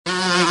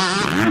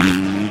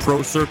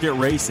Pro Circuit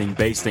Racing,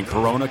 based in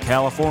Corona,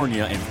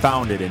 California, and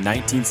founded in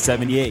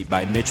 1978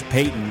 by Mitch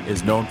Payton,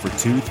 is known for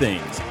two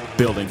things: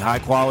 building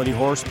high-quality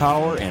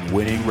horsepower and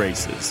winning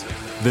races.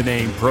 The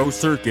name Pro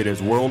Circuit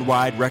is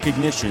worldwide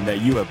recognition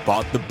that you have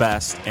bought the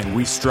best, and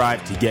we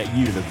strive to get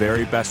you the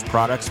very best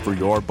products for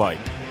your bike.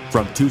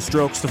 From 2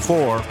 strokes to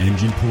 4,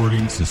 engine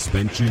porting,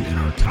 suspension, and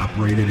our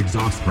top-rated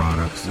exhaust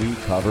products, we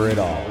cover it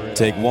all.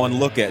 Take one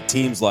look at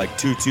teams like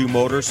 22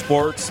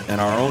 Motorsports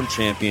and our own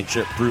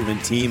championship-proven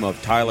team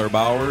of Tyler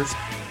Bowers,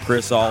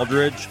 Chris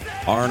Aldridge,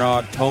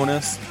 Arnaud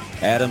Tonis,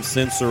 Adam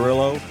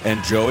Cincerillo,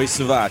 and Joey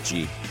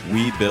Savacci.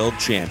 We build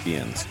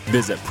champions.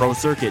 Visit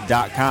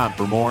ProCircuit.com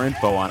for more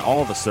info on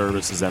all the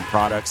services and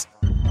products.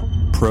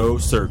 Pro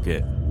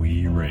Circuit.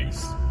 We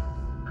race.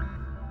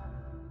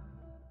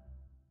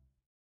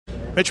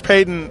 Mitch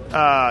Payton,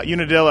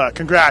 Unadilla,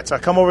 congrats. I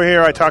come over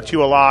here, I talk to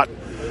you a lot.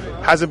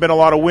 Hasn't been a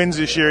lot of wins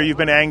this year. You've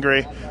been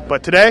angry.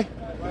 But today,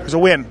 it was a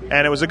win.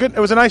 And it was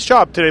a nice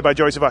job today by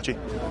Joey Savacci.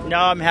 No,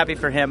 I'm happy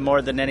for him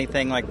more than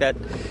anything like that.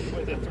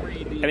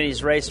 I mean,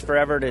 he's raced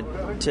forever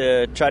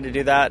to try to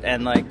do that,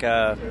 and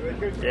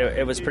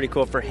it was pretty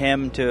cool for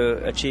him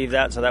to achieve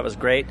that, so that was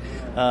great.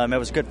 It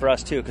was good for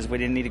us, too, because we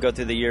didn't need to go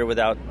through the year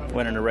without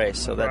winning a race,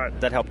 so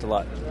that helped a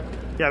lot.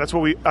 Yeah, that's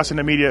what us in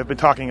the media have been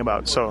talking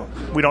about, so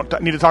we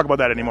don't need to talk about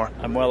that anymore.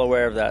 I'm well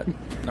aware of that.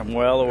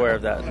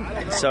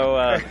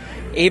 So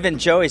even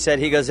Joey said,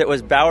 he goes, it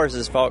was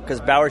Bowers' fault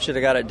because Bowers should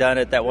have got it done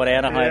at that one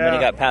Anaheim and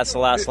he got past the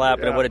last lap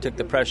and it would have took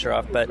the pressure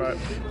off. But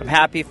I'm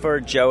happy for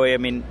Joey. I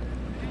mean,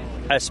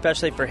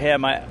 especially for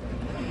him, I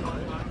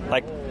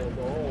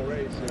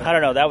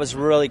don't know, that was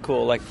really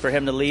cool. Like, for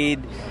him to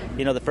lead,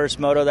 the first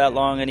moto that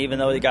long, and even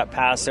though he got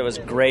past, it was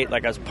great.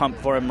 Like, I was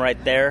pumped for him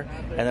right there.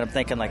 And then I'm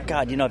thinking, like,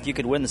 God, if you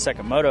could win the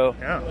second moto,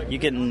 you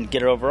can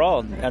get it overall.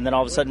 And then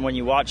all of a sudden, when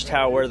you watched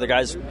where the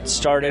guys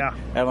started,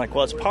 and I'm like,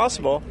 well, it's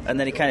possible. And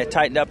then he kind of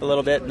tightened up a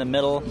little bit in the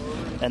middle.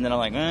 And then I'm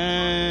like,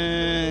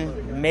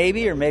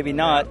 maybe or maybe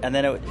not. And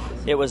then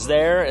it was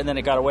there, and then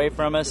it got away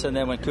from us. And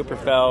then when Cooper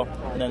fell,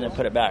 then they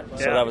put it back.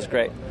 So that was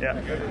great.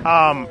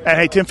 Yeah. And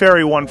hey, Tim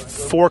Ferry won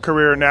 4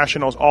 career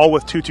nationals, all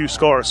with 2-2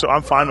 scores. So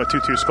I'm fine with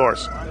 2-2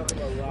 scores.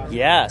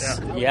 Yes,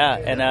 yeah.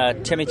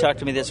 And Timmy talked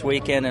to me this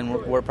weekend, and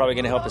we're probably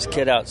going to help his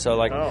kid out. So,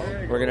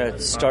 we're going to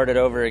start it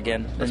over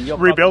again. And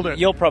rebuild it.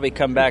 You'll probably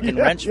come back and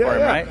wrench for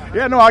him, right?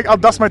 Yeah, no, I'll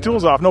dust my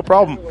tools off, no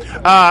problem.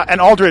 And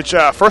Aldridge,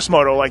 first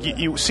moto,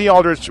 you see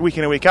Aldridge week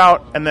in and week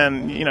out, and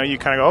then, you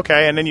kind of go,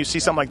 okay, and then you see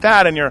something like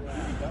that, and you're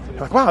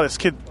like, wow, this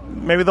kid,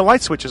 maybe the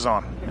light switch is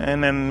on,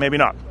 and then maybe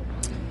not.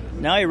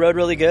 No, he rode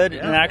really good,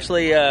 and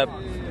actually,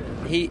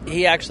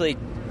 he actually...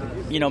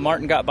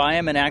 Martin got by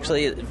him, and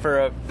actually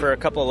for a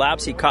couple of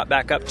laps he caught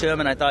back up to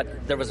him, and I thought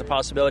there was a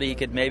possibility he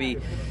could maybe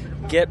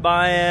get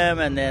by him,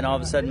 and then all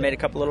of a sudden made a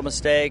couple little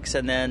mistakes,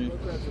 and then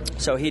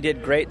so he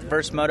did great the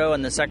first moto,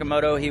 and the second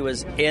moto he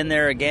was in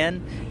there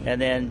again,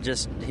 and then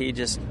he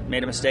just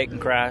made a mistake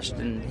and crashed,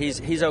 and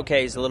he's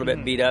okay. He's a little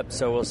bit beat up,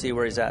 so we'll see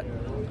where he's at.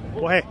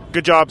 Well, hey,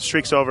 good job.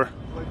 Streak's over.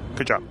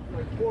 Good job.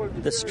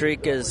 The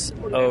streak is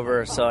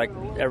over, so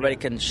everybody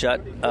can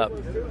shut up.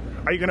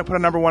 Are you going to put a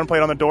number 1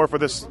 plate on the door for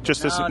this? No.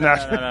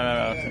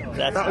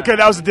 That's okay,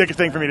 that was a dick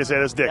thing for me to say.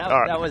 That's dick.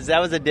 All right. That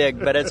was a dig,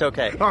 but it's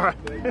okay. All right.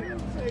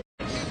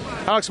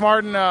 Alex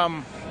Martin,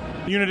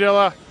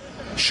 Unadilla,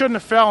 shouldn't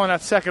have fell in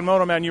that second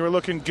moto, man. You were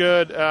looking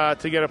good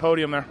to get a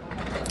podium there.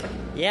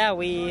 Yeah,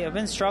 we have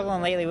been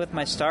struggling lately with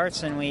my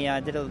starts, and we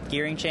did a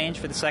gearing change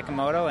for the second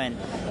moto, and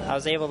I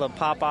was able to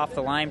pop off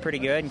the line pretty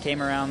good and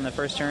came around the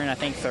first turn, I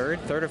think third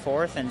or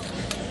fourth, and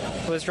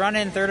was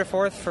running third or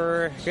fourth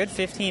for a good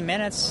 15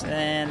 minutes,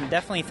 and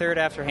definitely third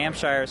after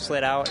Hampshire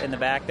slid out in the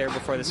back there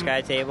before the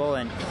sky table,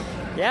 and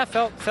yeah,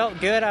 felt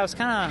good. I was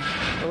kind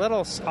of a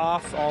little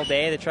off all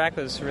day. The track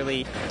was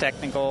really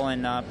technical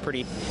and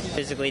pretty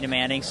physically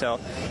demanding, so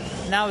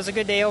now it was a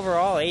good day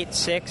overall.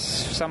 8-6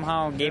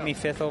 somehow gave me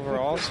 5th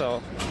overall,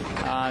 so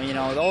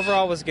the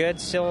overall was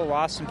good. Still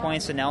lost some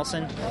points to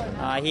Nelson.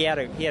 He had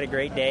a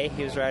great day.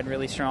 He was riding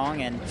really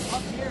strong, and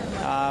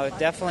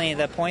definitely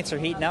the points are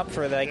heating up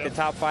for the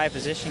top 5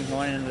 position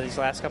going into these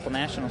last couple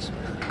nationals.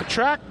 The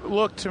track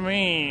looked to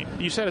me,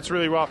 you said it's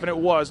really rough, and it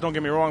was, don't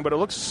get me wrong, but it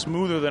looks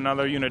smoother than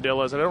other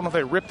Unadillas. I don't know if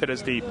they ripped it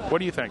as deep. What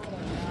do you think?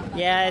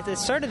 Yeah, it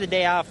started the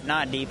day off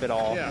not deep at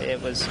all. Yeah.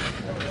 It was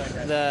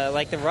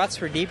the ruts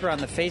were deeper on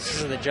the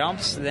faces of the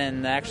jumps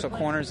than the actual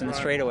corners and the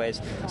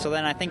straightaways. So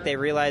then I think they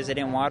realized they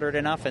didn't water it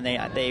enough, and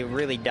they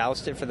really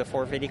doused it for the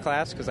 450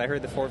 class, because I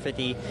heard the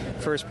 450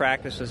 first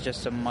practice was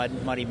just a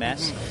muddy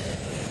mess.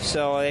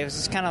 So it was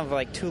just kind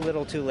of too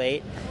little too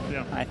late,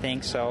 I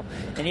think so.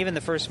 And even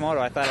the first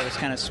moto, I thought it was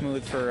kind of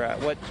smooth for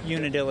what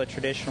Unadilla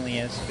traditionally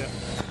is. Yeah.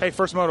 Hey,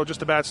 first moto,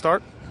 just a bad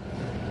start?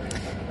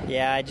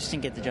 Yeah, I just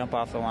didn't get the jump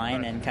off the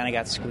line and kind of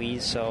got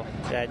squeezed. So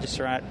I just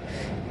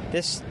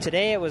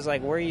today it was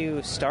like where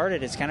you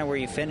started is kind of where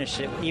you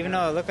finished. Even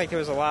though it looked like there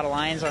was a lot of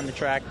lines on the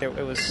track, there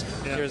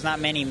was not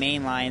many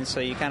main lines, so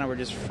you kind of were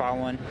just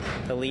following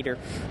the leader.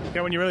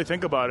 Yeah, when you really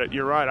think about it,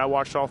 you're right. I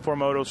watched all 4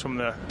 motos from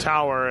the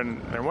tower,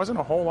 and there wasn't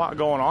a whole lot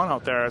going on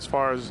out there as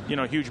far as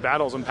huge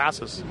battles and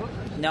passes.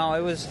 No,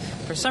 it was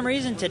for some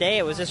reason today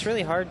it was just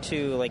really hard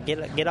to like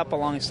get up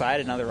alongside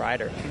another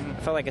rider.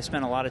 I felt like I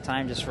spent a lot of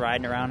time just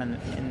riding around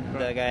in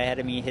the guy ahead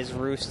of me, his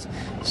roost.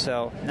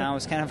 So now it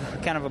was kind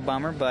of a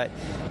bummer, but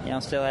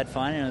still had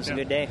fun and it was a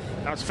good day.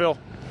 How's Phil?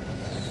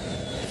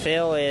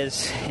 Phil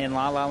is in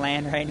La La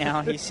Land right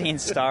now. He's seeing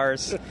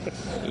stars.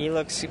 He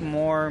looks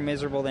more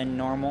miserable than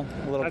normal.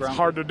 A little That's grumpy.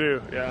 hard to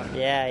do. Yeah.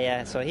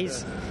 Yeah. So he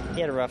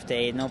had a rough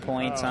day. No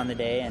points on the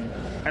day, and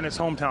his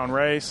hometown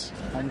race.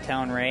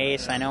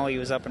 I know he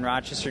was up in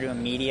Rochester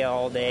doing media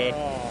all day,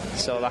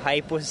 so the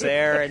hype was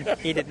there, and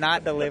he did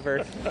not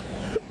deliver.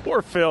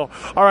 Poor Phil.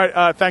 All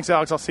right. Thanks,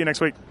 Alex. I'll see you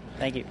next week.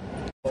 Thank you.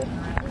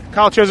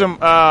 Kyle Chisholm,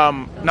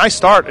 nice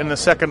start in the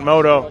second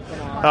moto.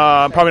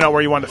 Probably not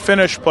where you wanted to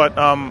finish, but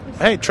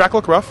hey, track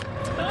looked rough.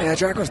 Yeah,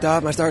 track was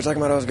tough. My second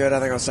moto was good. I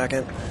think I was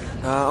second.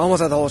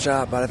 Almost had the whole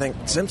shot, but I think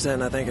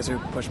Simpson, is who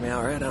pushed me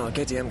out, right? I don't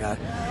know, KTM guy.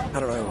 I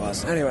don't know who it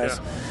was. Anyways,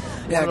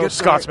 yeah, good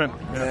Scotsman.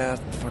 Yeah,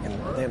 fucking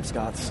damn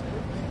Scots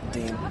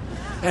team.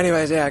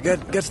 Anyways, yeah,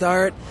 good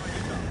start.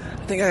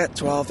 I think I got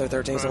 12th or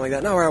 13th, something like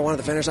that. Not where I wanted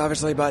to finish,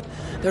 obviously, but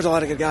there's a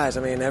lot of good guys.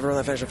 I mean, everyone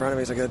that finished in front of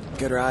me is a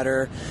good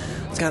rider.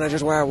 It's kind of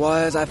just where I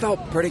was. I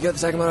felt pretty good the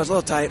second moto. I was a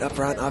little tight up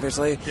front,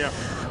 obviously. Yeah.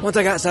 Once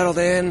I got settled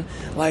in,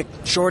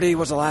 Shorty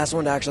was the last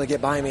one to actually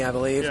get by me, I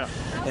believe. Yeah.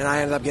 And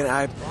I ended up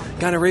I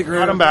kind of regrouped.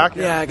 Got him back.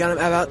 Yeah, I got him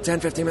about 10,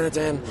 15 minutes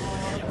in.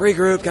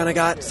 Regrouped, kind of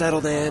got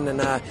settled in,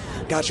 and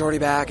got Shorty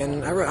back.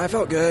 And I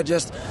felt good,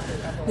 just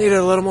needed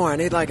a little more. I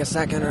need a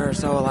second or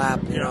so a lap,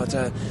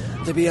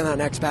 to be in that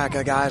next pack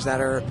of guys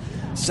that are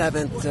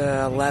 7th to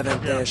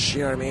 11th-ish,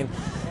 you know what I mean?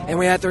 And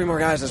we had 3 more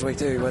guys this week,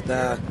 too, with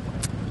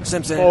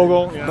Simpson,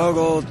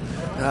 Bogle,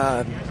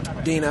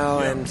 Dino,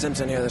 and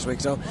Simpson here this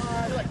week. So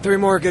 3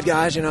 more good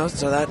guys,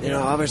 so that,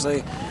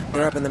 obviously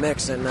they're up in the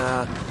mix. And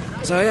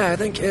so, yeah, I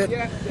think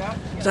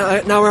it's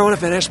not where I want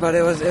to finish, but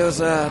it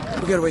was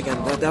a good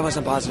weekend. That was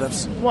some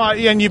positives. Well,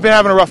 yeah, and you've been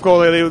having a rough go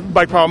lately with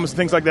bike problems and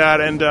things like that,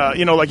 and,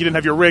 you didn't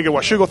have your rig at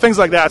Washougal, things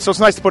like that. So it's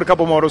nice to put a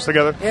couple motos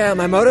together. Yeah,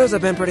 my motos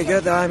have been pretty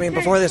good, though. I mean,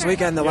 before this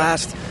weekend, the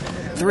last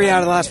 3 out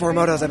of the last 4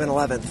 motos have been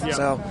 11th. Yeah.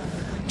 So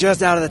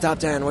just out of the top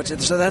 10,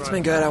 so that's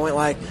been good. I went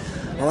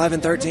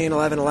 11-13,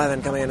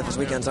 11-11 coming into this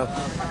weekend. So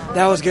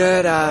that was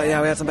good. We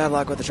had some bad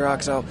luck with the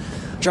truck. So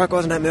truck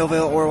wasn't at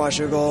Millville or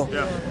Washougal.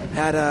 Yeah.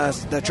 Had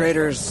the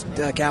Traders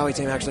Cowie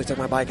team actually took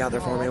my bike out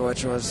there for me,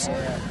 which was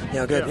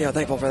good.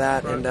 Thankful for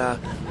that. And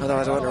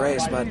otherwise I wouldn't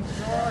race. But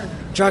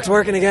truck's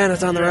working again.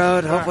 It's on the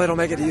road. Hopefully it'll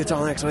make it to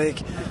Utah next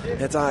week.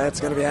 It's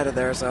going to be headed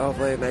there, so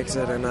hopefully it makes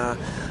it. And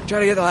try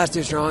to get the last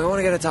 2 strong. I want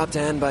to get a top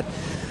 10, but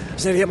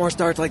just need to get more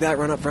starts like that,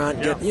 run up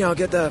front, get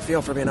the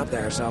feel for being up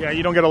there. So yeah,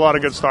 you don't get a lot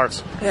of good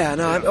starts. Yeah,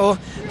 no,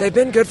 they've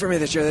been good for me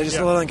this year. They're just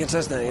a little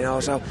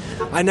inconsistent, So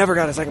I never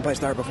got a second place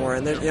start before,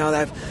 and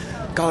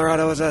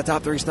Colorado was a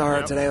top 3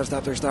 start. Today was a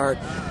top 3 start.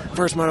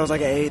 First moto was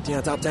an 8,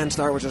 top 10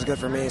 start, which was good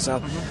for me. So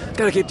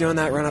got to keep doing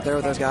that, run up there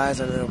with those guys,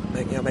 and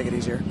it'll make it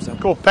easier. So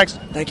cool, thanks.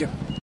 Thank you.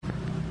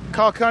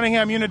 Kyle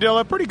Cunningham,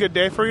 Unadilla, pretty good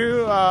day for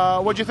you.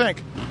 What'd you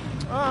think?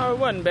 It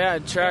wasn't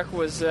bad. Track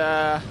was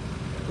a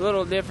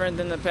little different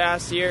than the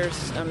past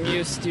years. I'm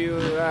used to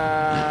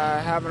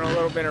having a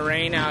little bit of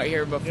rain out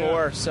here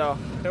before, so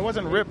it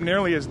wasn't ripped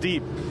nearly as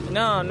deep.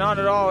 No, not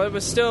at all. It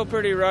was still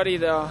pretty ruddy,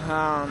 though.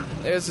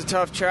 It was a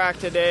tough track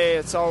today.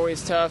 It's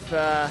always tough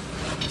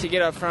to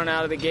get up front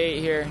out of the gate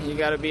here. You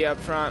got to be up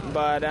front,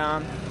 but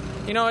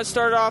it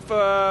started off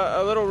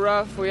a little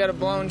rough. We had a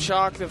blown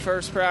shock the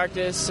first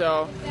practice,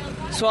 so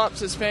swapped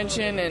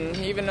suspension, and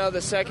even though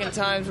the second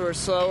times were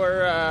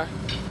slower, I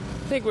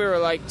think we were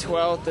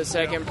 12th the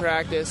second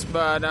practice,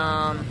 but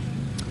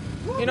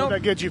what did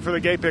that get you for the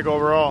gate pick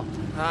overall?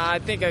 I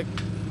think I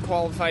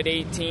qualified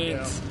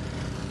 18th.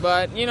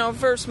 But,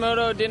 first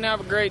moto, didn't have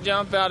a great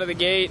jump out of the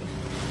gate,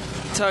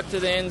 tucked to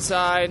the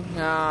inside,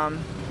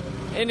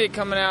 ended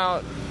coming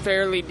out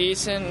fairly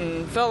decent,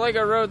 and felt like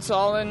I rode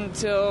solid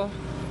until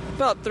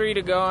about 3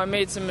 to go. I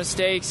made some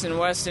mistakes, and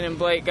Weston and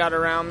Blake got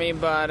around me,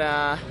 but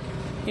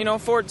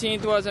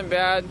 14th wasn't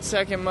bad.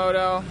 Second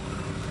moto,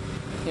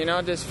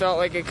 just felt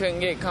like I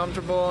couldn't get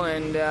comfortable,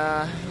 and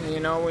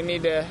we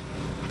need to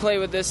play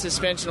with this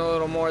suspension a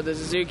little more. The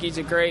Suzuki's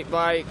a great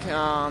bike.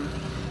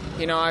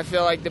 I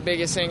feel like the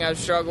biggest thing I've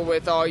struggled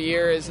with all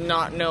year is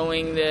not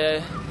knowing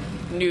the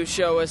new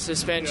Showa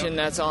suspension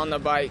that's on the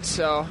bike.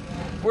 So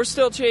we're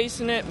still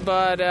chasing it,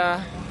 but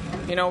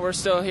we're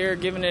still here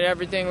giving it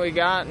everything we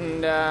got,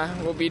 and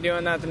we'll be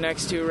doing that the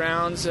next 2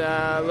 rounds,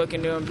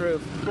 looking to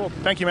improve. Cool.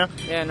 Thank you, man.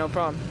 Yeah, no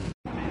problem.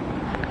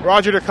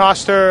 Roger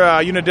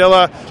DeCoster,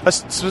 Unadilla,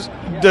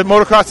 the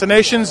Motocross the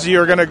Nations,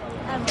 you're going to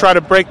try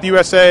to break the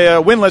USA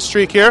winless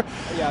streak here.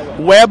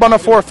 Webb on a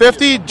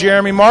 450,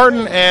 Jeremy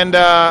Martin, and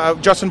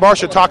Justin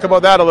Barsha. Talk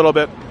about that a little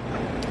bit.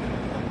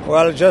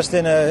 Well,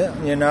 Justin,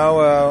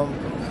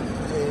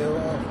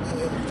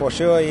 for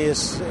sure he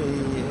is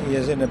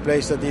in a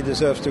place that he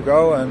deserves to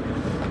go, and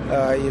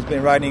he's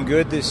been riding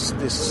good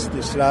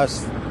this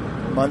last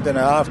month and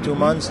a half, 2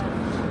 months.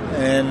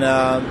 And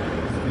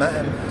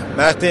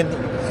Martin,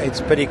 it's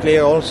pretty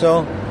clear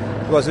also.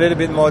 It was a little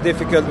bit more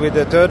difficult with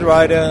the third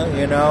rider,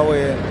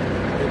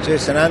 with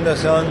Jason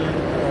Anderson,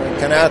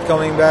 Canard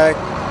coming back.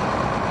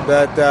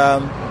 But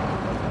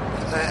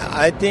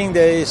I think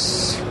there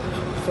is,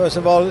 first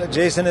of all,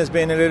 Jason has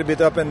been a little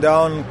bit up and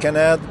down.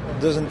 Canard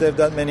doesn't have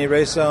that many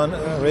races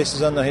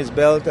under his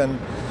belt, and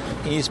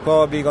he's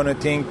probably going to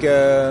think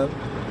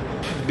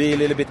be a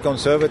little bit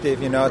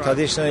conservative. Right.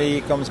 Traditionally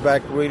he comes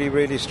back really,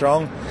 really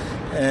strong,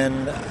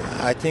 and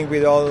I think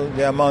with all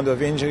the amount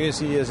of injuries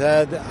he has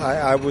had,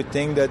 I would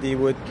think that he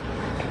would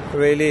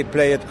really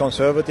play it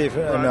conservative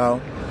now.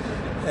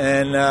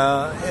 And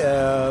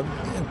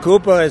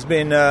Cooper has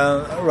been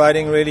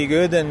riding really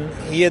good, and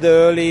he had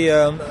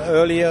an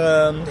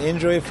earlier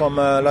injury from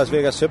Las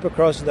Vegas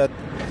Supercross that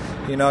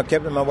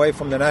kept him away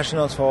from the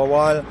Nationals for a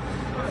while,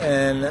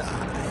 and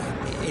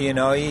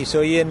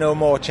so he had no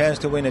more chance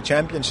to win a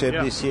championship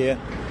this year.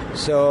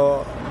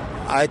 So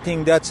I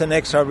think that's an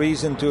extra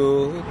reason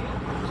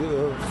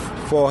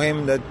for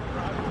him that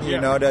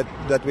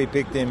that we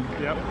picked him.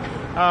 Yep.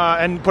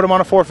 And put him on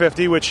a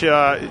 450, which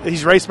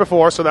he's raced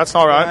before, so that's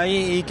all right.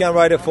 He can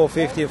ride a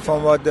 450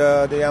 from what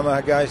the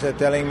Yamaha guys are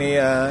telling me,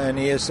 and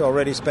he is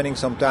already spending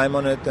some time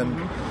on it.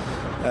 And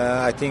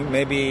I think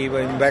maybe in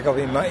the back of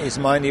his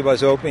mind he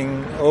was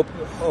hoping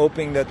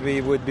that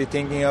we would be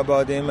thinking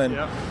about him, and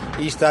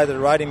he started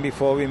riding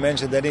before we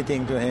mentioned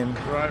anything to him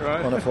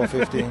on a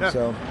 450.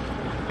 So.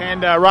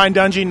 And Ryan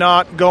Dungey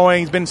not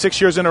going, he's been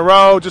 6 years in a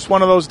row, just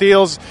one of those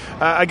deals.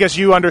 I guess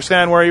you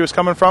understand where he was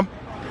coming from?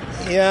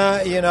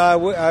 Yeah,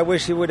 I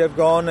wish he would have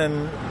gone,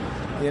 and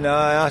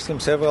I asked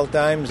him several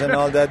times and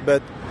all that,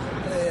 but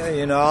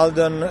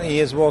Aldon, he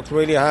has worked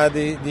really hard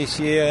this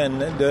year,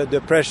 and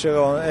the pressure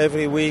on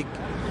every week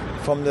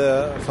from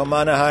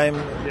Anaheim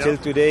till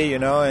today,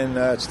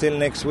 and still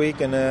next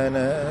week and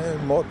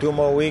 2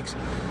 more weeks,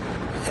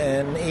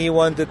 and he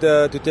wanted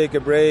to take a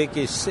break.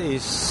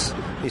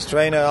 His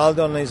trainer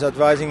Aldon is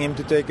advising him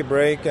to take a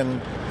break,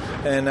 and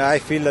I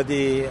feel that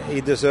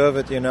he deserves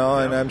it, and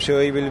I'm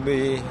sure he will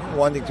be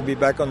wanting to be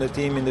back on the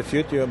team in the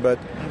future. But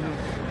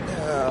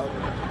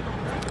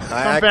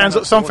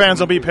some fans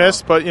will be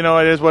pissed, but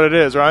it is what it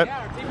is, right?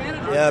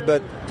 Yeah,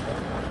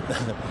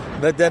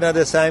 but then at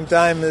the same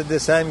time, the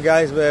same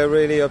guys were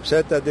really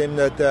upset at him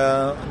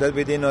that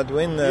we did not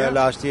win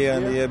last year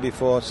and the year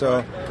before.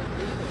 So.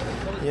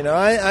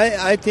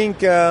 I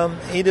think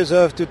he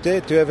deserves to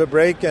have a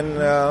break,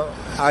 and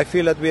I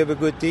feel that we have a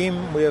good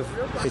team.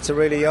 It's a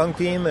really young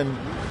team, and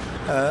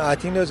I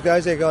think those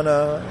guys are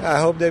gonna. I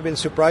hope they will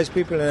surprise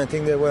people, and I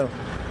think they will.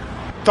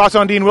 Thoughts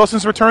on Dean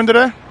Wilson's return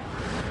today?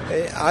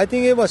 I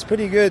think it was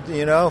pretty good.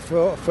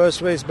 For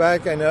first race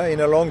back in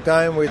a long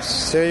time with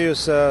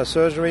serious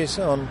surgeries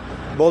on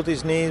both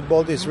his knees,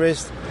 both his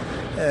wrists,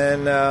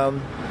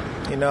 and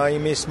he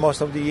missed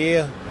most of the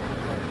year,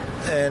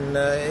 and.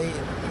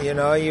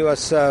 He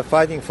was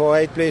fighting for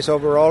 8th place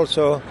overall,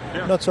 so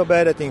not so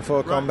bad, I think,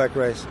 for a comeback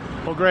race.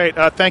 Well, great.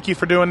 Thank you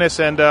for doing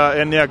this, and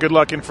good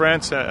luck in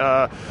France.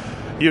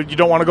 You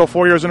don't want to go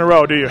 4 years in a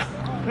row, do you?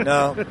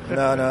 No.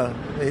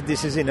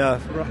 This is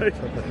enough. Right.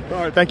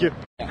 All right, thank you.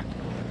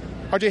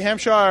 RJ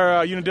Hampshire,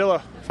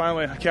 Unadilla,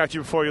 finally I catch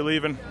you before you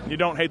leave, and you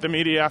don't hate the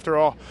media after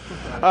all.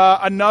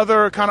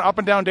 Another kind of up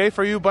and down day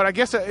for you, but I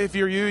guess if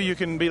you're you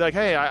can be like,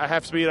 hey, I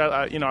have speed,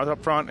 I was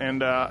up front,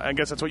 and I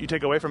guess that's what you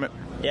take away from it.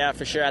 Yeah,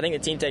 for sure. I think the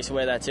team takes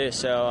away that too.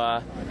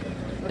 So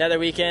another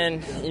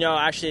weekend,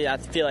 actually I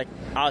feel like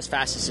I was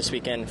fastest this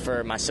weekend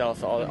for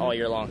myself all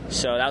year long.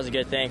 So that was a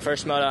good thing.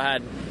 First moto I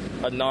had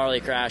a gnarly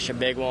crash, a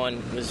big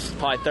one. It was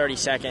probably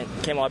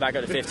 32nd, came all the way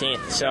back up to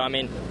 15th. So,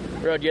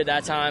 rode good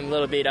that time, a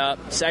little beat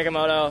up. Second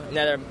moto,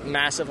 another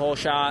massive hole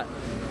shot.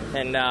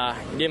 And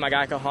my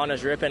guy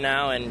Kohana's ripping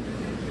now, and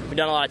we've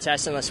done a lot of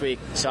testing this week.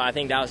 So I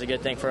think that was a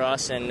good thing for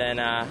us. And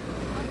then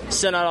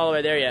still not all the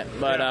way there yet,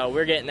 but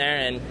we're getting there.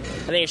 And I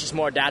think it's just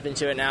more adapting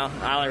to it now.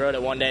 I only rode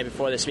it one day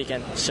before this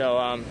weekend.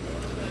 So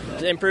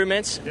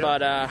improvements,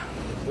 but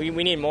we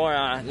need more.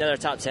 Another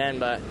top 10,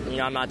 but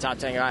I'm not a top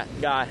 10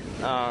 guy.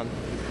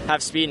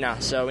 Have speed now,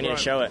 so we need to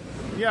show it.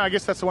 Yeah, I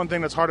guess that's the one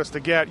thing that's hardest to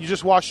get. You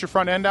just washed your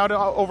front end out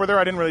over there?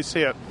 I didn't really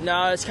see it.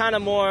 No, it's kind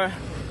of more...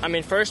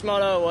 first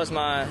moto was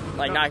my,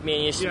 knock me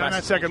and used to my... Yeah,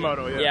 and second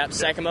moto, yeah. Yeah,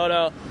 second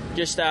moto,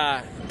 just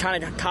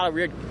kind of caught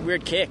a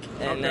weird kick.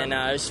 And then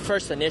it was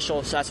first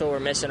initial, so that's what we're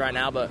missing right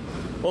now, but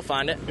we'll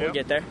find it. We'll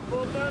get there.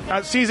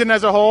 Season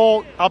as a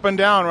whole, up and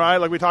down, right?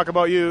 Like we talk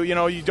about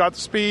you got the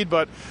speed,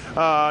 but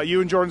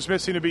you and Jordan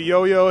Smith seem to be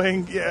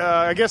yo-yoing.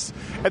 I guess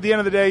at the end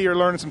of the day, you're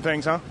learning some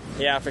things, huh?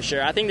 Yeah, for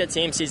sure. I think the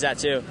team sees that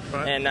too.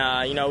 Right.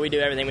 And, we do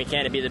everything we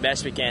can to be the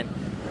best we can.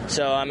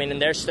 So,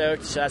 and they're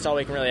stoked, so that's all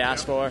we can really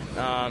ask for.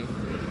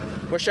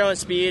 We're showing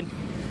speed,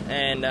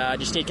 and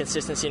just need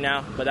consistency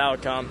now, but that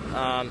would come.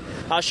 I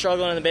was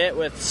struggling a bit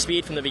with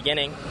speed from the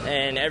beginning,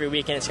 and every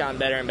weekend it's gotten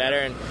better and better.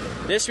 And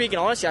this weekend,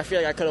 honestly, I feel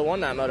like I could have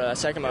won that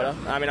second moto.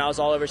 I was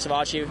all over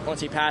Savachi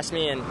once he passed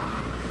me, and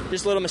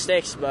just little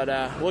mistakes, but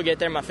we'll get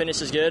there. My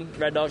fitness is good.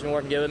 Red Dog's been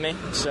working good with me,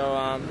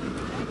 so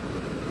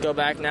go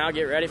back now,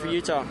 get ready for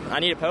Utah. I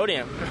need a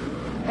podium.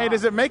 Hey,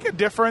 does it make a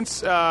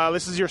difference?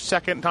 This is your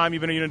second time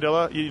you've been at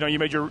Unadilla. You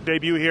made your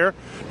debut here.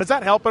 Does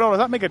that help at all? Does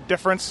that make a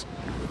difference?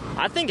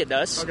 I think it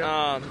does.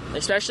 Okay.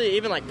 Especially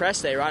even like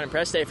press day, riding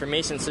press day for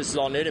me, since this is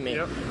all new to me,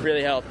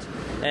 really helped.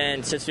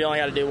 And since we only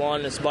got to do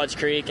one, it's Budds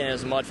Creek and it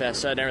was a mud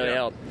fest, so it didn't really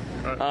help.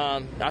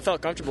 I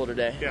felt comfortable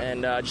today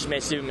and just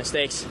made stupid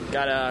mistakes.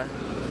 Got to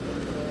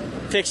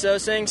fix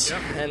those things,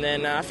 and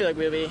then I feel like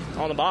we'll be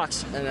on the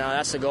box, and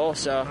that's the goal.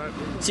 So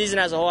season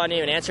as a whole, I didn't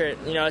even answer it.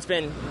 It's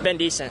been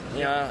decent,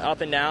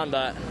 up and down,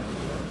 but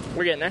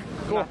we're getting there.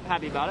 Cool. I'm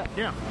happy about it.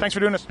 Yeah. Thanks for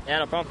doing this. Yeah,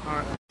 no problem. All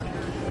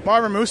right.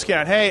 Marvin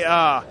Muscat, hey,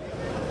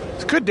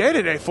 it's a good day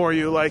today for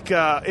you. Like,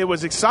 it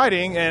was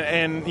exciting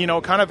and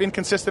kind of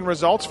inconsistent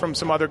results from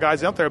some other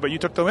guys out there, but you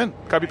took the win.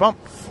 Gotta be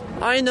pumped.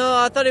 I know.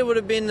 I thought it would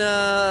have been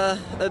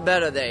a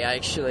better day,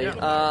 actually.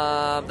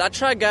 That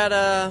track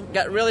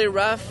got really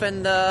rough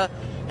and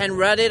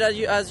rutted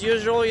as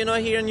usual,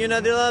 here in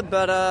Unadilla.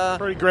 But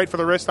pretty great for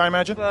the wrist, I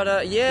imagine. But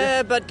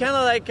but kind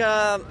of like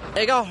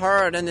it got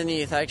hard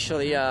underneath,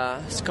 actually,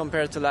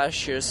 compared to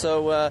last year.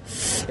 So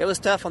it was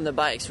tough on the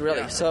bikes,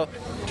 really. So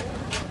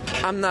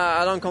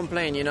I don't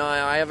complain.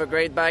 I have a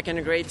great bike and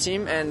a great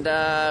team, and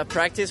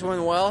practice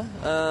went well.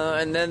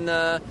 And then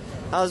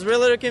I was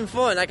really looking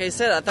forward. Like I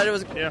said, I thought it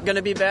was going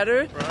to be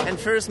better. Right. And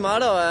first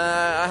moto,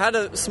 I had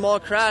a small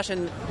crash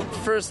in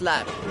first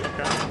lap.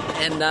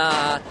 Okay. And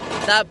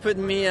that put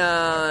me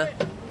on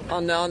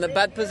the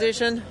bad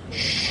position.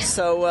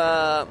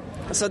 So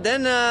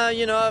then,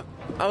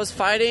 I was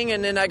fighting,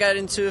 and then I got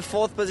into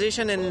fourth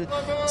position, and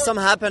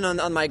something happened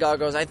on my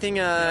goggles. I think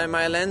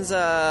my lens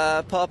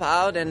popped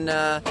out, and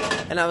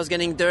I was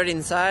getting dirt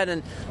inside,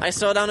 and I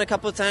slowed down a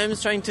couple of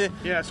times trying to...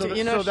 Yeah, so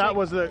that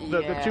was the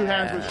two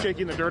hands was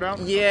shaking the dirt out?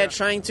 Yeah,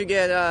 trying to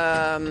get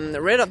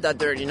rid of that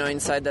dirt,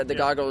 inside the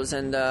goggles,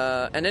 and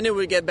then it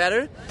would get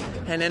better,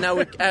 and then I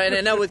would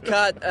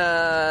cut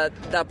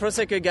that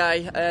Prosecco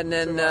guy, and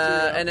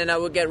then I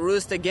would get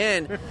roost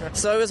again.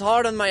 So it was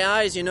hard on my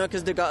eyes,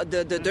 because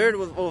the dirt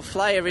will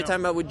fly every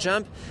time I would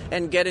jump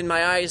and get in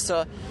my eyes.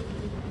 So,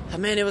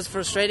 man, it was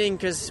frustrating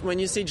because when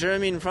you see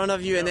Jeremy in front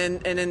of you and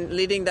then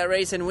leading that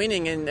race and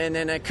winning, and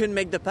then I couldn't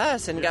make the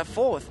pass and got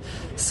fourth.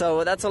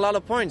 So that's a lot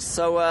of points.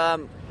 So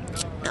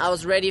I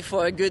was ready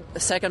for a good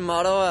second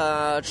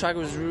moto. Track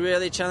was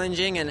really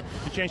challenging. And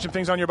you changed some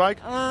things on your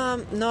bike?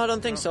 No, I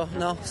don't think so.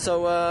 No.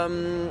 So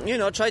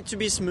tried to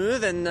be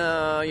smooth and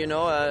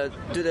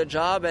do the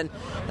job. And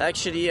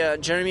actually,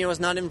 Jeremy was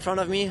not in front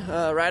of me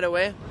right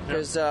away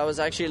because I was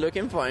actually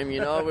looking for him.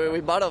 We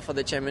battled for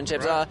the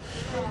championships. Right.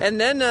 And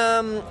then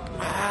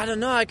I don't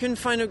know. I couldn't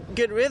find a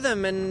good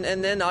rhythm. And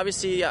then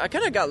obviously I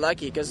kind of got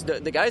lucky because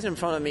the guys in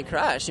front of me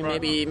crashed. Right.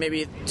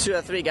 Maybe 2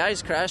 or 3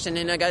 guys crashed, and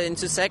then I got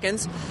into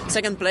second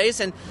place,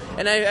 and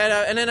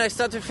then I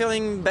started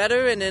feeling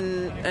better, and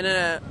then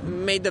I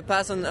made the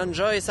pass on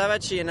Joy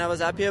Savachi, and I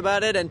was happy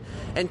about it,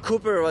 and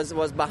Cooper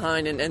was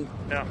behind and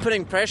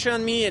putting pressure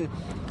on me, and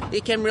he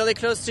came really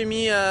close to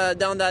me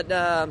down that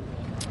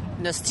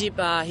the steep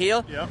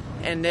hill,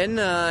 and then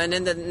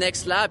the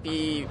next lap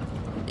he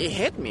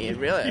hit me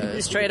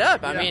really straight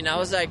up. I mean,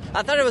 I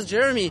thought it was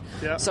Jeremy,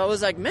 so I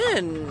was like,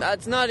 man,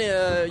 that's not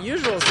a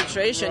usual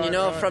situation,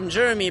 from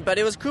Jeremy, but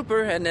it was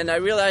Cooper, and then I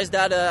realized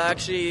that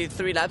actually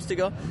 3 laps to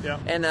go,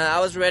 and I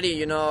was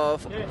ready,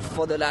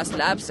 for the last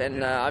laps,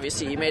 and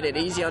obviously he made it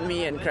easy on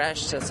me and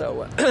crashed,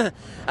 so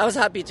I was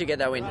happy to get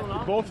that win.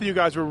 Both of you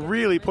guys were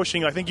really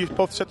pushing. I think you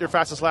both set your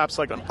fastest laps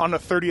like on the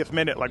 30th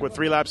minute, like with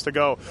 3 laps to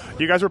go.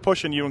 You guys were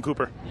pushing, you and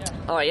Cooper.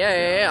 Oh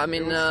yeah. I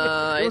mean,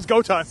 it was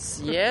go time.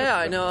 Yeah,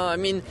 I know. I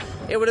mean,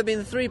 it would have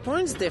been 3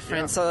 points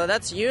difference, so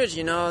that's huge,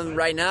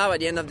 right now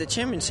at the end of the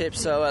championship.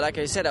 So, like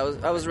I said,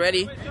 I was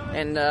ready,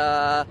 and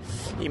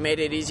he made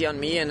it easy on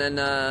me, and then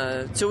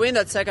to win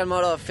that second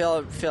moto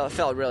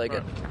felt really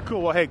good.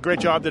 Cool. Well, hey, great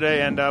job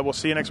today, and we'll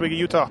see you next week at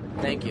Utah.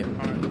 Thank you.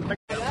 Right.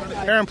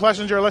 Aaron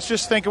Plessinger, let's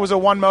just think it was a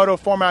one-moto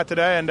format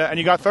today, and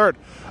you got third.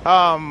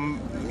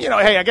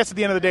 Hey, I guess at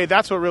the end of the day,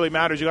 that's what really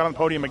matters. You got on the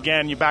podium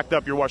again. You backed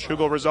up your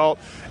Washougal result,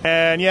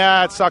 and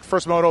it sucked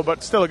first moto,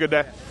 but still a good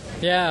day.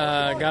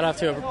 Yeah, got off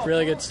to a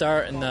really good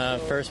start in the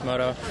first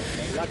moto.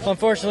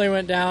 Unfortunately,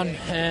 went down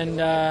and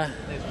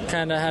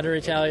kind of had to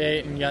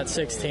retaliate and got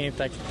 16th.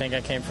 I think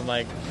I came from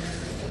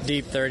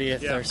deep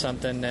 30th or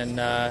something, and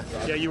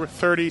you were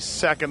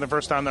 32nd the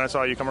first time that I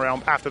saw you come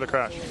around after the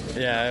crash.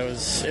 Yeah, it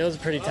was a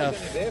pretty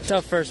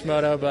tough first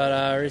moto,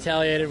 but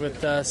retaliated with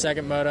the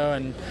second moto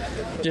and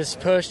just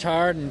pushed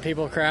hard, and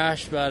people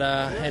crashed, but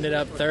ended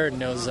up third,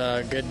 and it was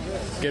a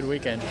good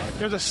weekend.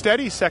 There's a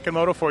steady second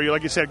moto for you,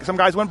 like you said. Some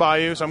guys went by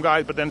you,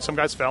 but then some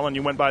guys fell, and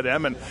you went by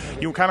them, and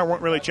you kind of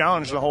weren't really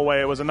challenged the whole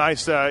way. It was a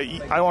nice, I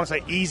don't want to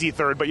say easy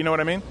third, but you know what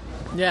I mean?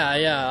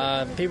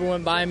 Yeah. People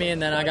went by me,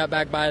 and then I got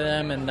back by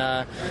them and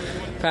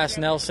passed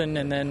Nelson,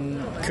 and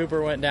then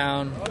Cooper went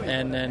down,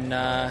 and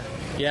then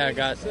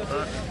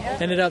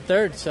ended up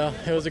third, so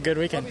it was a good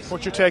weekend.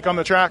 What's your take on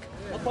the track?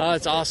 Oh,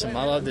 it's awesome.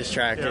 I love this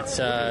track. Yeah. It's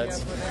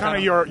kind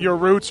of your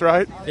roots,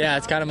 right? Yeah,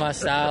 it's kind of my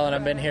style, and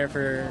I've been here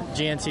for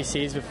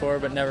GNCCs before,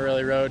 but never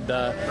really rode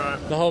the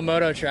whole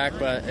moto track,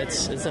 but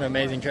it's an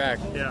amazing track.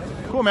 Yeah.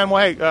 Cool, man.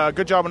 Well, hey,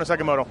 good job on the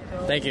second moto.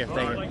 Thank you.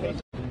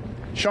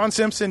 Sean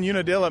Simpson,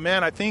 Unadilla,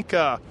 man, I think,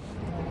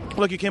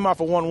 look, you came off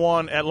a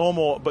 1-1 at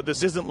Lommel, but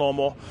this isn't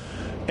Lommel.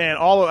 And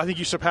I think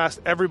you surpassed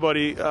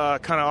everybody,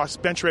 kind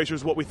of bench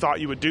racers, what we thought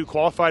you would do.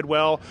 Qualified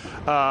well,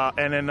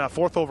 and then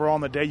fourth overall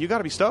on the day. You got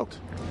to be stoked.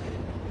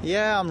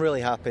 Yeah, I'm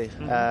really happy.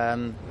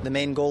 The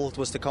main goal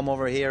was to come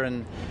over here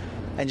and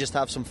just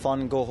have some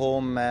fun, go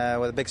home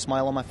with a big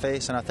smile on my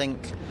face, and I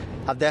think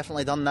I've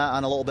definitely done that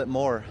and a little bit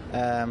more.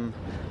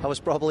 I was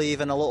probably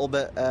even a little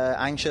bit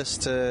anxious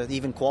to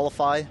even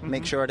qualify,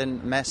 make sure I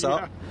didn't mess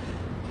up.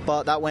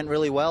 But that went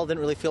really well.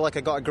 Didn't really feel like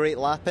I got a great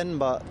lap in,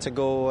 but to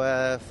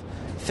go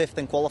fifth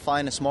in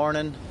qualifying this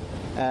morning,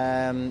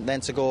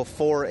 then to go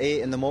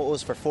 4-8 in the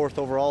motos for fourth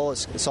overall,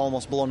 it's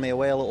almost blown me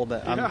away a little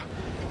bit.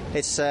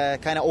 It's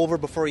kind of over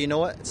before you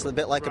know it. It's a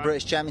bit like a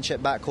British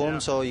Championship back home,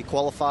 so you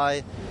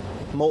qualify.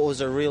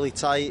 Motos are really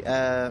tight,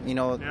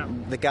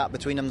 the gap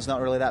between them is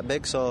not really that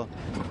big, so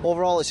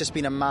overall it's just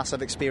been a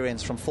massive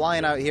experience from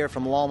flying out here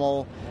from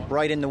Lommel,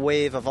 right in the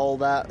wave of all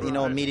that,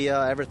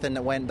 media, everything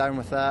that went down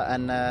with that,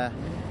 and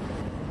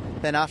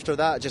then after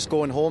that just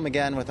going home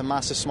again with a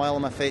massive smile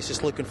on my face,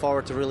 just looking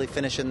forward to really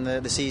finishing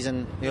the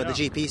season, the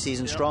GP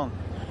season strong.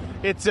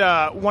 It's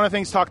one of the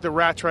things, talked to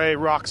Rattray,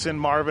 Roxon,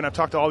 Marvin, I've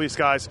talked to all these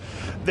guys.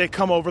 They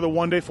come over the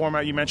one-day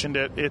format, you mentioned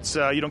it. It's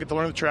you don't get to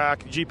learn the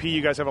track. GP,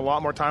 you guys have a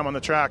lot more time on the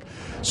track.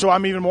 So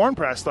I'm even more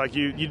impressed. Like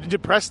you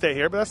did press day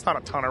here, but that's not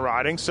a ton of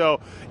riding.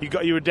 So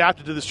you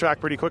adapted to this track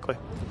pretty quickly.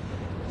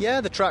 Yeah,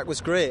 the track was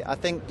great. I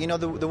think,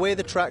 the way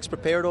the track's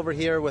prepared over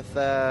here with...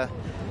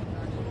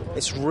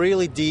 it's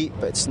really deep.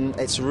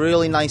 It's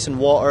really nice and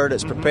watered.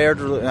 It's prepared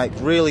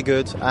really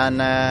good,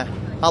 and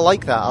I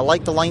like that. I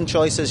like the line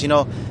choices.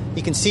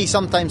 You can see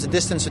sometimes the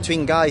distance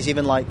between guys,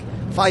 even like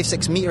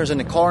 5-6 meters in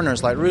the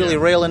corners, like really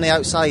railing the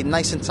outside,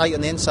 nice and tight on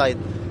the inside.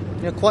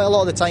 Quite a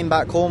lot of the time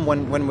back home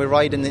when we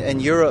ride in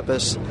Europe,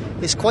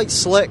 it's quite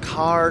slick,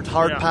 hard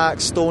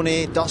packed,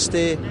 stony,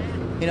 dusty.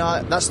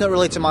 That's not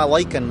really to my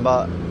liking,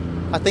 but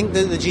I think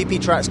the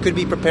GP tracks could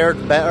be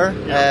prepared better,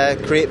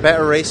 create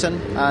better racing,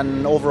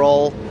 and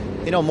overall,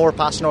 more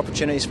passing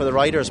opportunities for the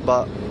riders.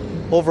 But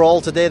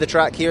overall today the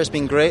track here has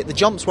been great. The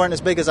jumps weren't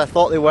as big as I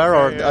thought they were,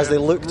 or as they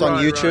looked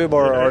on YouTube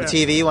or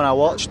TV when I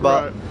watched,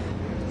 but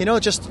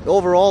just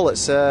overall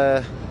it's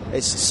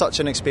such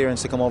an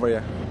experience to come over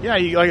here. Yeah,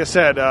 like I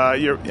said,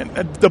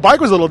 the bike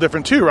was a little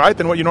different too, right,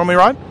 than what you normally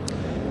ride?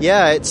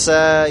 Yeah, it's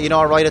I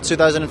ride a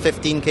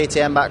 2015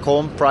 KTM back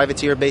home,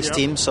 privateer based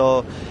team,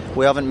 so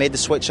we haven't made the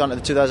switch onto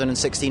the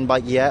 2016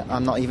 bike yet.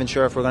 I'm not even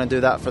sure if we're going to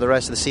do that for the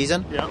rest of the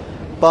season.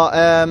 But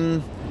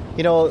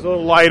it's a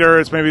little lighter,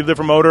 it's maybe a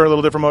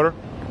little different motor.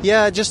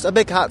 Yeah, just a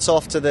big hats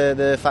off to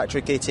the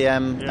factory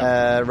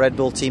KTM Red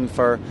Bull team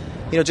for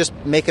just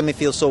making me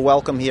feel so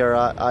welcome here.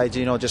 I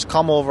just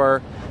come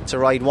over to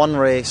ride one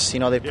race. They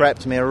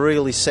prepped me a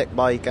really sick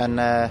bike, and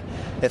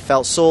it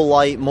felt so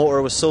light,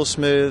 motor was so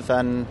smooth,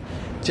 and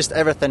just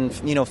everything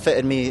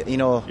fitted me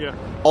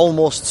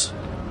almost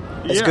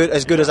as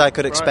good as I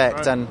could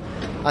expect. And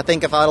I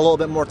think if I had a little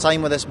bit more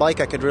time with this bike,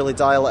 I could really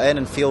dial it in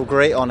and feel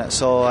great on it.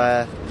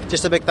 So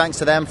just a big thanks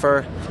to them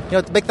for,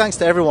 big thanks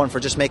to everyone for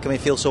just making me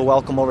feel so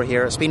welcome over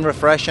here. It's been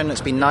refreshing,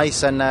 it's been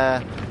nice, and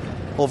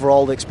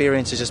overall the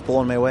experience has just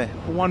blown me away.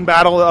 One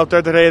battle out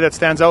there today that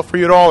stands out for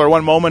you at all, or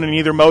one moment in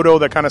either moto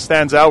that kind of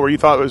stands out where you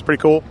thought it was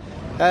pretty cool?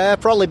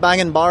 Probably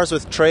banging bars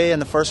with Trey in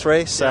the first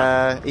race.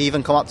 He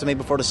even come up to me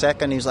before the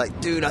second. He was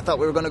like, "Dude, I thought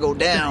we were going to go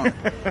down."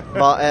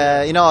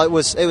 But it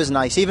was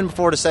nice. Even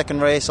before the second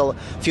race, a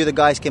few of the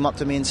guys came up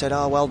to me and said,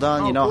 "Oh, well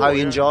done. Cool, how are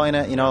you enjoying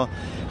it?"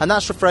 And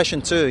that's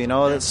refreshing too.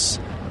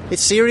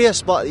 It's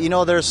serious, but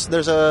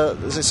there's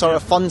a sort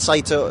of fun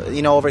side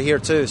to over here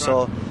too.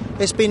 So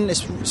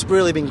it's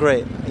really been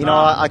great.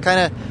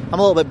 I'm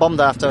a little bit bummed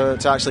after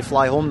to actually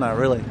fly home now.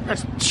 Really,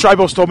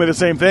 Strybos told me the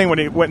same thing when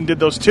he went and did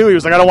those two. He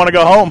was like, "I don't want to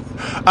go home."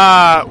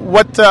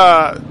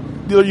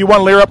 You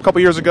won Lear Up a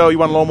couple years ago. You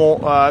won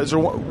Lommel. Is there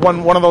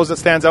one of those that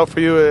stands out for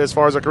you as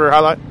far as a career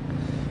highlight?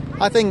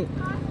 I think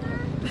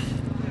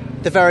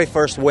the very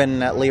first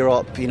win at Lear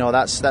Up,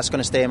 that's going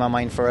to stay in my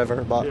mind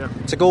forever.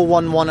 But to go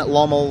 1-1 at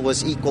Lommel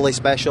was equally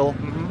special.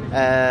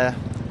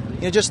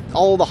 Just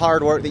all the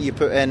hard work that you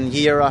put in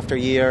year after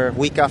year,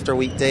 week after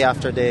week, day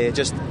after day,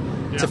 just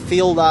to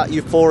feel that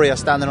euphoria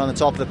standing on the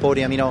top of the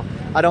podium.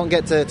 I don't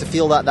get to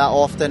feel that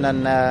often,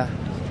 and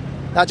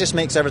that just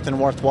makes everything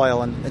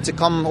worthwhile. And to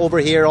come over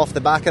here off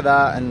the back of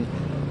that, and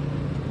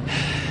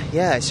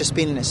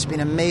it's been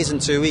amazing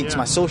 2 weeks.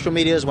 My social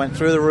medias went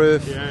through the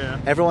roof.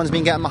 Everyone's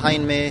been getting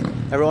behind me.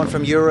 Everyone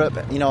from Europe,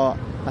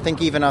 I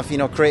think even I've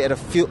created a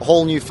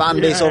whole new fan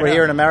base over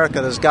here in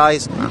America. There's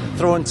guys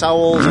throwing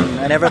towels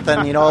and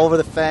everything over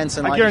the fence.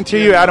 And I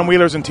guarantee you Adam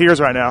Wheeler's in tears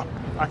right now.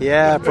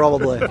 Yeah,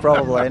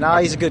 probably. No,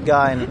 he's a good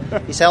guy,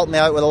 and he's helped me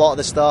out with a lot of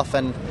the stuff.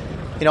 And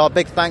a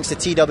big thanks to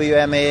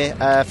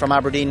TWMA from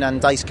Aberdeen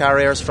and Dice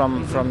Carriers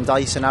from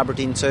Dice in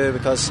Aberdeen too,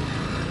 because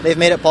they've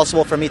made it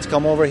possible for me to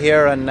come over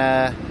here and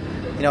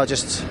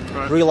just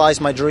realise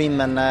my dream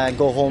and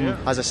go home,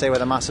 as I say,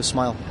 with a massive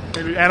smile.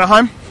 Maybe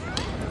Anaheim?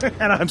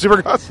 Anaheim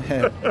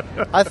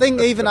Supercross? I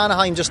think even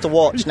Anaheim just to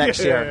watch next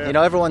year.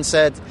 Yeah. Everyone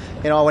said,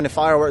 when the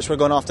fireworks were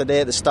going off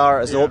today at the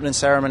start as the opening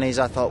ceremonies,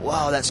 I thought,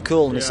 wow, that's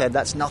cool. And they said,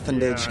 that's nothing,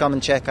 dude. Just come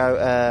and check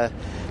out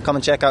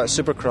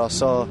Supercross.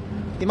 So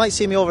you might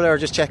see me over there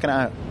just checking it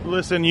out.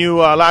 Listen, you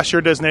last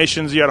year Des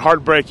Nations, you had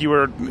heartbreak.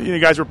 You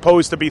guys were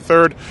posed to be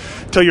third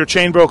till your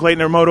chain broke late in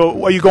their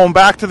moto. Are you going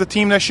back to the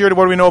team this year?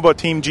 What do we know about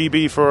Team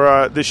GB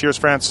for this year's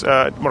France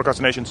Motocross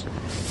of Nations?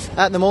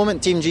 At the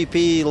moment, Team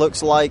GP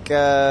looks like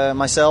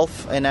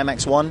myself in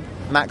MX1,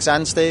 Max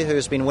Anstey,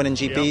 who's been winning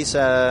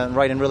GPs,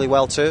 riding really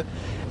well too,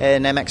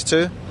 in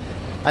MX2.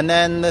 And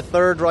then the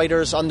third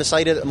rider's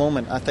undecided at the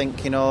moment. I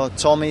think,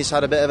 Tommy's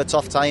had a bit of a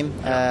tough time.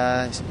 He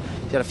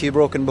had a few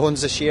broken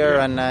bones this year,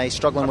 and he's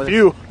struggling with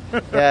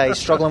he's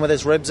struggling with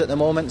his ribs at the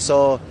moment.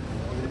 So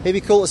it'd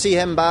be cool to see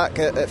him back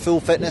at full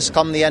fitness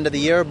come the end of the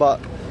year. But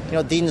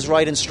Dean's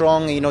riding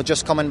strong,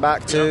 just coming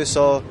back too.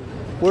 So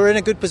we're in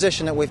a good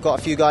position that we've got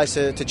a few guys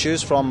to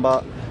choose from.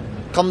 But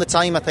come the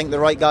time, I think the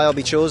right guy will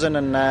be chosen,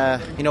 and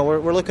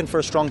we're looking for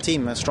a strong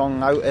team, a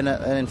strong out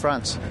in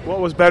France.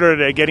 What was better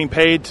today, getting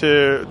paid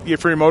for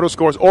your moto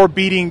scores, or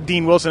beating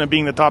Dean Wilson and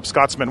being the top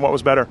Scotsman? What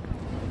was better?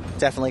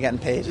 Definitely getting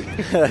paid.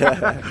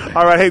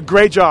 All right, hey,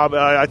 great job.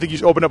 I think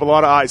you opened up a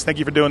lot of eyes. Thank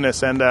you for doing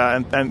this, and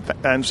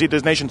see you at Des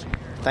Nations.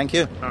 Thank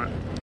you. All right.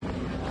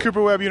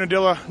 Cooper Webb,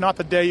 Unadilla, not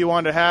the day you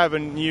wanted to have,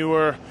 and you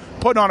were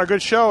putting on a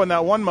good show in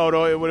that one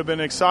moto. It would have been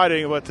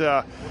exciting, but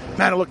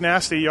man, it looked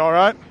nasty. You all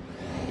right?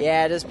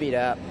 Yeah, just beat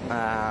up.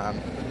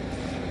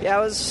 It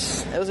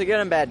was a good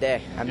and bad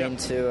day. I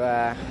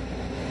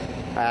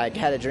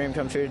had a dream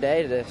come true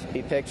today to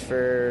be picked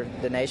for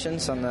the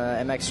Nations on the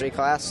MX3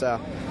 class, so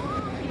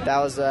that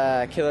was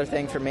a killer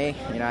thing for me.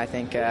 I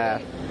think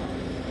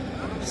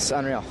it's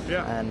unreal.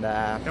 Yeah.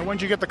 And when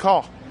did you get the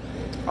call?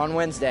 On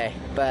Wednesday.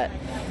 But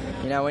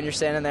when you're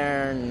standing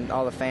there and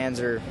all the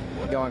fans are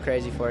going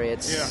crazy for you,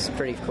 it's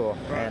pretty cool.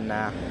 Right. And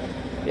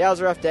it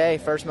was a rough day.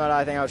 First moto,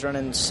 I think I was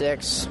running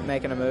 6,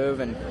 making a move,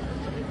 and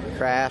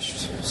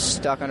crashed,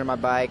 stuck under my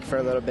bike for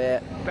a little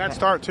bit. Bad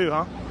start too,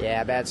 huh?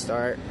 Yeah, bad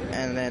start.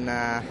 And then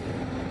that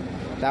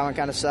one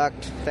kind of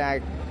sucked. I think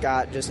I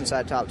got just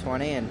inside top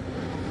 20, and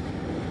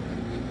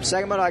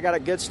second moto I got a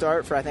good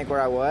start for I think where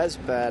I was,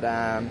 but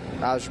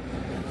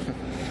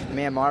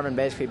me and Marvin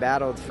basically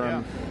battled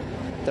from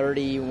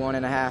 31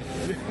 and a half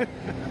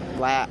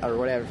lap or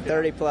whatever,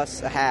 30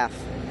 plus a half,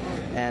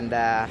 and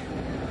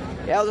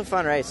it was a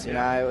fun race. It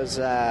was.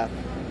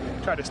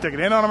 Tried to stick it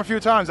in on him a few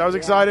times. That was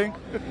exciting.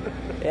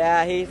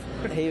 Yeah, he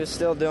was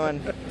still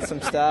doing some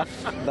stuff,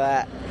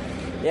 but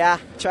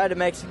tried to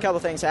make a couple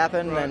things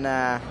happen, and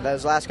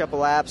those last couple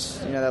laps,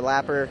 the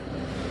lapper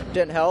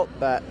didn't help,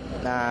 but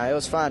it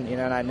was fun,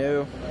 and I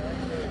knew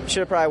should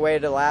have probably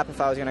waited a lap if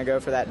I was going to go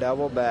for that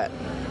double, but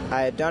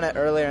I had done it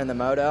earlier in the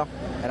moto,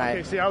 and I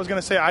was going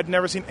to say I'd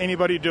never seen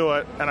anybody do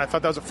it, and I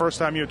thought that was the first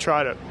time you had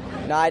tried it.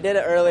 No, I did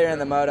it earlier in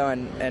the moto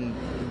and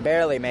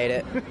barely made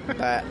it,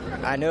 but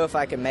I knew if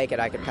I could make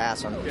it, I could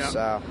pass him. Yeah.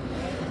 So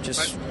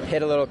just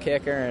hit a little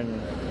kicker and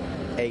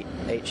ate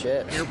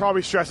shit. You're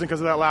probably stressing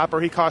because of that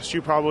lapper. He cost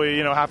you probably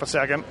half a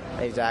second.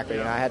 Exactly.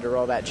 I had to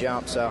roll that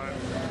jump, so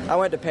I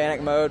went to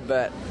panic mode,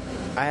 but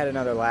I had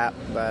another lap.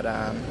 But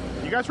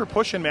you guys were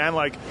pushing, man.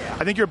 I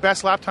think your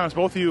best lap times,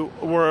 both of you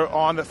were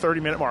on the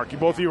 30-minute mark.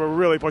 Both of you were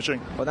really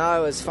pushing. Well,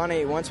 no, it was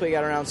funny. Once we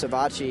got around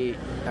Savachi,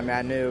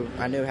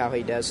 I knew how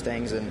he does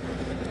things, and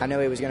I knew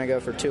he was going to go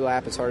for 2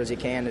 laps as hard as he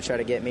can to try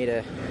to get me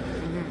to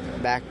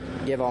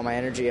give all my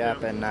energy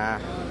up, and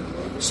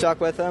stuck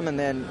with him. And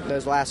then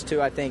those last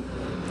 2, I think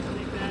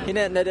they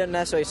didn't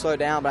necessarily slow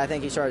down, but I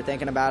think he started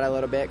thinking about it a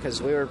little bit because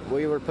we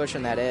were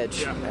pushing that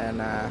edge,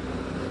 and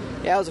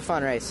it was a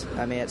fun race.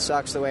 It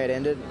sucks the way it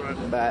ended,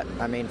 but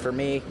for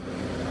me,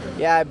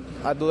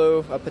 I blew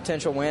a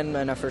potential win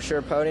and a for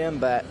sure podium,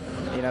 but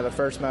the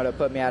first moto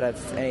put me out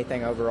of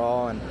anything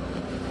overall, and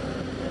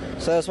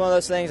so it's one of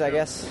those things, I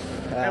guess.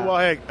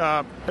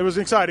 It was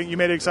exciting. You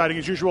made it exciting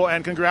as usual,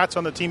 and congrats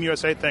on the Team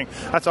USA thing.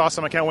 That's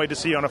awesome. I can't wait to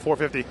see you on a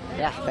 450.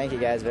 Yeah, thank you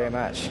guys very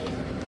much.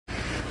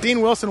 Dean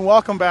Wilson,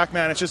 welcome back,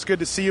 man. It's just good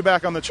to see you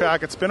back on the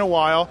track. It's been a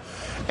while.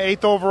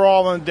 8th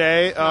overall on the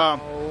day.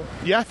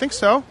 Yeah, I think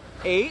so.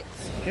 8th?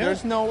 Yeah.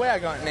 There's no way I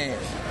got an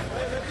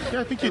 8th. Yeah,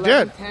 I think you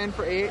did. 10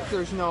 for 8th,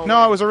 there's no way.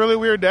 No, it was a really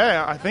weird day.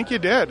 I think you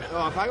did.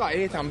 Oh, if I got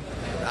 8th,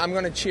 I'm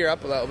going to cheer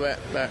up a little bit.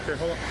 But here,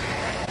 hold on.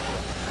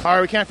 All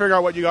right, we can't figure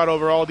out what you got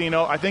overall,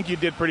 Dino. I think you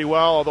did pretty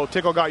well, although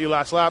Tickle got you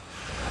last lap.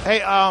 Hey,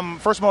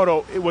 first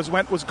moto, it was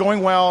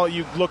going well.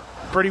 You looked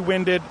pretty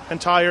winded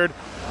and tired.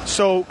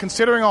 So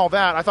considering all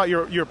that, I thought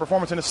your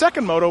performance in the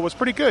second moto was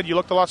pretty good. You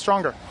looked a lot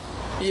stronger.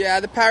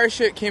 Yeah, the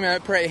parachute came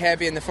out pretty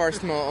heavy in the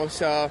first moto,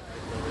 so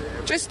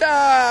just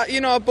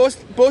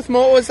both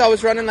motos I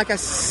was running like a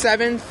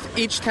 7th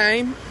each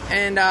time,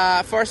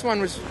 and first one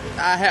was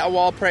I hit a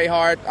wall pretty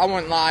hard. I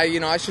won't lie,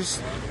 it's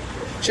just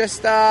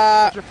just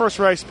your first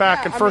race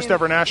back and first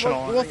ever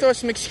national. We'll throw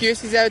some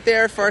excuses out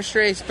there. First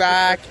race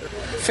back,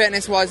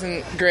 fitness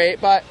wasn't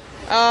great, but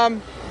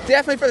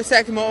definitely for the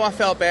second moto I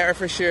felt better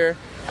for sure.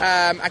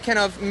 I kind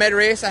of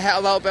mid-race I hit a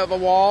little bit of a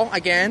wall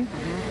again,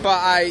 but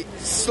I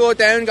slowed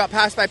down, got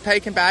passed by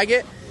Pike and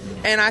Baggett,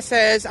 and I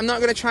says I'm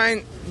not going to try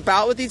and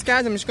battle with these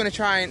guys. I'm just going to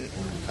try and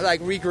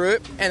like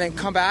regroup and then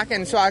come back.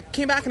 And so I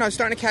came back and I was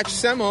starting to catch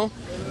Simmel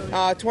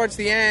towards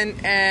the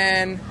end,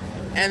 and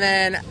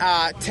then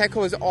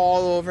Tickle was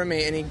all over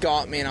me and he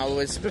got me and I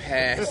was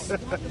pissed.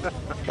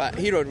 But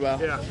he rode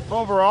well. Yeah.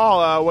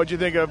 Overall, what did you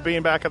think of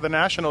being back at the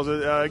Nationals?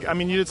 I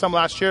mean, you did some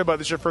last year, but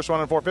this is your first one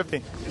in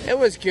 450. It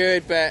was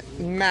good, but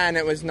man,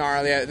 it was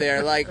gnarly out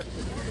there. Like,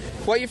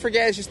 what you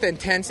forget is just the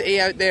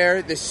intensity out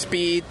there, the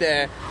speed,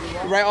 the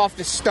right off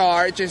the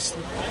start, just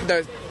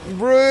the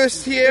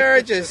roost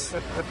here, just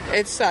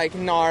it's like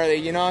gnarly,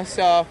 you know.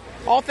 So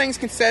all things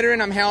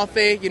considering, I'm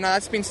healthy. You know,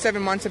 that's been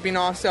 7 months I've been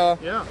off, so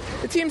yeah.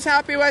 The team's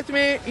happy with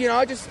me. You know,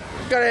 I just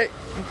gotta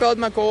build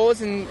my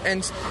goals and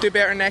do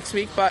better next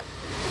week. But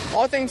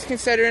all things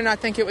considering, I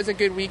think it was a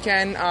good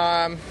weekend.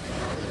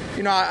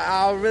 You know,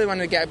 I really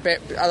wanted to get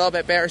a little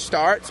bit better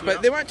starts,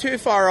 but they weren't too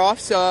far off,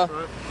 so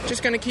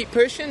just going to keep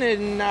pushing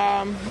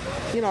and,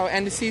 you know,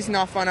 end the season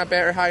off on a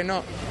better high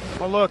note.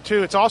 Well, look,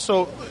 too, it's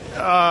also,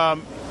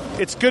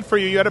 it's good for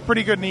you. You had a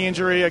pretty good knee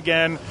injury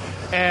again,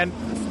 and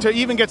to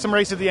even get some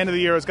race at the end of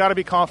the year, it's got to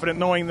be confident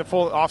knowing the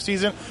full off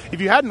season.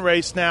 If you hadn't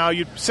raced now,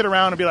 you'd sit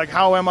around and be like,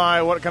 how am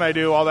I? What can I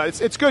do? All that.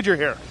 It's good you're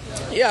here.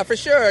 Yeah, for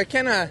sure.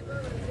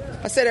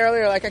 I said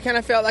earlier, like, I kind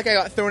of felt like I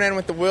got thrown in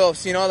with the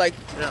wolves, you know, like,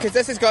 because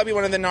this has got to be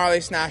one of the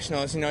gnarliest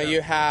nationals. You know,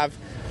 you have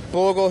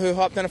Bogle, who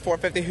hopped on a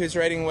 450, who's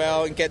riding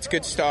well and gets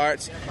good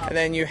starts, and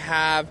then you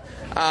have,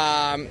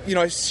 you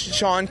know,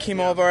 Sean came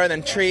over, and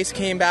then Trace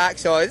came back,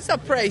 so it's a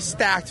pretty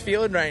stacked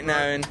field right now,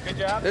 and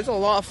there's a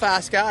lot of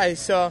fast guys,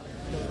 so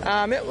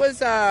it was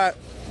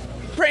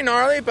pretty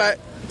gnarly, but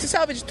to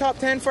salvage top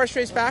 10 first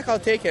race back, I'll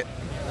take it.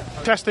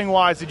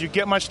 Testing-wise, did you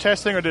get much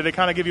testing, or did they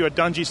kind of give you a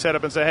Dungey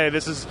setup and say, hey,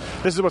 this is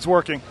what's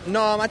working?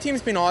 No, my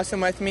team's been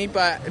awesome with me,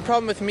 but the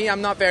problem with me,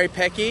 I'm not very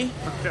picky.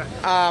 Okay.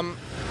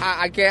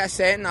 I get a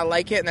set and I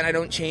like it, and then I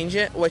don't change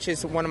it, which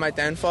is one of my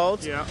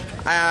downfalls. Yeah.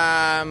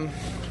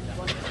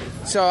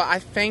 So I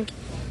think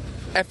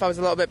if I was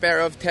a little bit better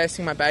of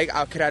testing my bike,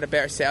 I could have had a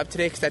better setup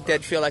today, because I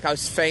did feel like I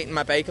was fighting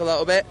my bike a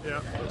little bit,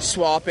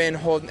 swapping,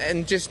 holding,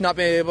 and just not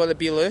being able to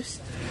be loose.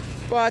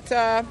 But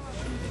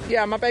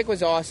yeah, my bike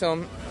was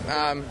awesome.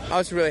 I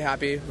was really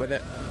happy with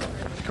it.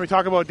 Can we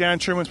talk about Dan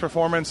Truman's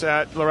performance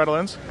at Loretta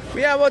Lynn's?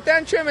 Yeah, well,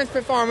 Dan Truman's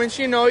performance,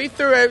 you know, he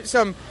threw out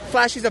some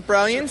flashes of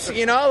brilliance,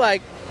 you know,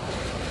 like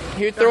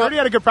he would throw. I heard he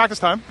had a good practice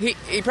time.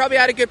 He probably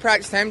had a good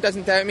practice time,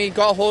 doesn't doubt me.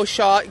 Got a whole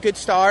shot, good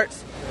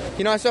starts.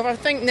 You know, so I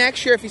think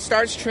next year if he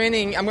starts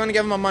training, I'm going to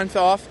give him a month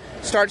off,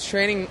 starts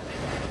training,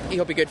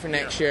 he'll be good for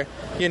next year,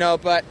 you know,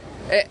 but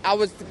I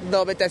was a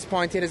little bit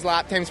disappointed. His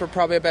lap times were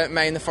probably about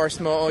mine the first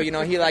moto. You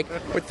know, he like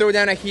would throw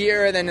down a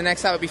here, then the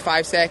next lap would be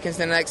 5 seconds,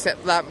 then the next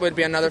lap would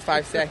be another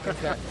 5 seconds.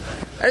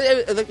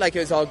 It looked like it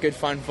was all good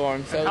fun for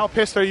him. So how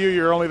pissed are you?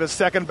 You're only the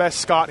second best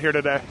Scot here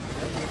today.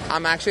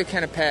 I'm actually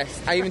kind of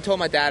pissed. I even told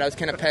my dad I was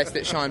kind of pissed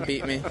that Sean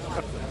beat me.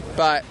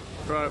 But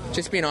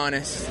just being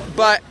honest.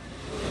 But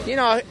you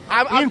know,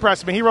 he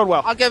impressed me. He rode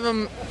well. I'll give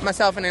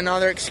myself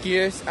another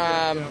excuse.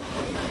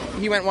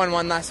 He went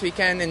 1-1 last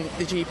weekend in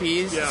the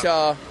GPs,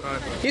 so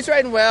he's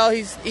riding well.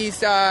 He's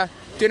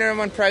doing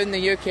everyone proud in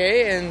the UK,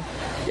 and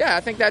yeah,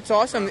 I think that's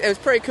awesome. It was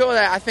pretty cool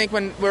that I think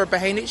when we were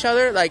behind each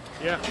other, like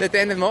at the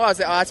end of the moto, I was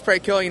like, oh, that's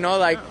pretty cool, you know,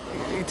 like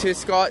to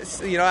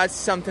Scots, you know, that's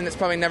something that's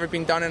probably never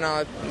been done in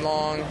a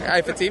long,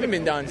 if it's even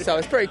been done, so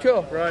it's pretty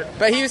cool. Right.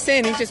 But he was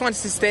saying he just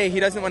wants to stay. He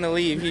doesn't want to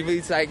leave.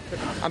 He's like,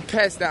 I'm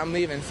pissed that I'm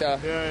leaving, so.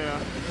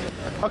 Yeah.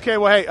 Okay,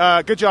 well,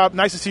 hey, good job.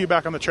 Nice to see you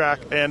back on the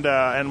track, and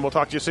we'll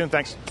talk to you soon.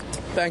 Thanks.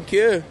 Thank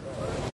you.